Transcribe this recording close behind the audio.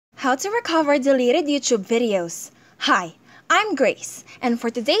How to recover deleted YouTube videos. Hi, I'm Grace, and for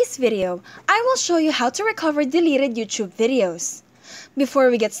today's video, I will show you how to recover deleted YouTube videos.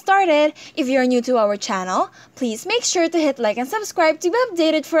 Before we get started, if you're new to our channel, please make sure to hit like and subscribe to be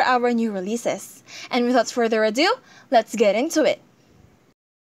updated for our new releases. And without further ado, let's get into it.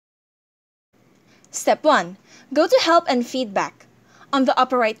 Step 1. Go to Help and Feedback. On the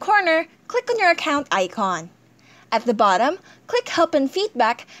upper right corner, click on your account icon. At the bottom, click Help and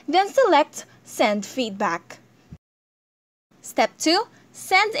Feedback, then select Send Feedback. Step 2.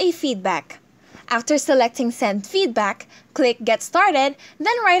 Send a feedback. After selecting Send Feedback, click Get Started,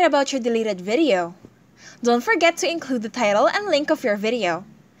 then write about your deleted video. Don't forget to include the title and link of your video.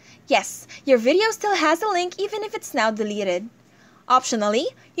 Yes, your video still has a link even if it's now deleted. Optionally,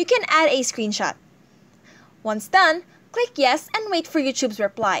 you can add a screenshot. Once done, click Yes and wait for YouTube's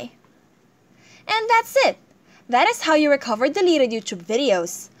reply. And that's it! That is how you recover deleted YouTube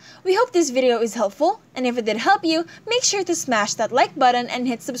videos. We hope this video is helpful, and if it did help you, make sure to smash that like button and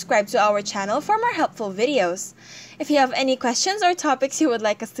hit subscribe to our channel for more helpful videos. If you have any questions or topics you would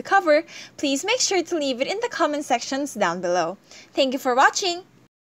like us to cover, please make sure to leave it in the comment sections down below. Thank you for watching!